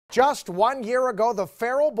Just 1 year ago, the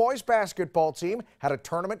Farrell Boys basketball team had a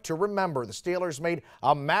tournament to remember. The Steelers made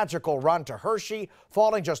a magical run to Hershey,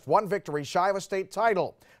 falling just one victory shy of a state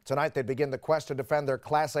title. Tonight, they begin the quest to defend their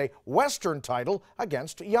Class A Western title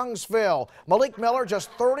against Youngsville. Malik-Miller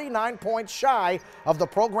just 39 points shy of the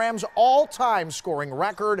program's all-time scoring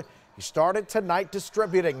record. He started tonight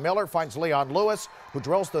distributing. Miller finds Leon Lewis, who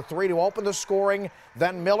drills the three to open the scoring.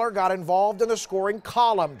 Then Miller got involved in the scoring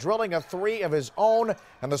column, drilling a three of his own,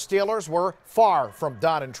 and the Steelers were far from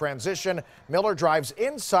done in transition. Miller drives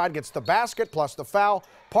inside, gets the basket plus the foul,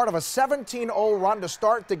 part of a 17-0 run to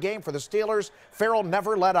start the game for the Steelers. Farrell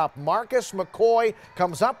never let up. Marcus McCoy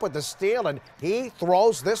comes up with the steal, and he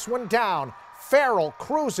throws this one down. Farrell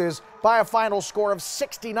cruises by a final score of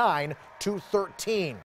 69-13.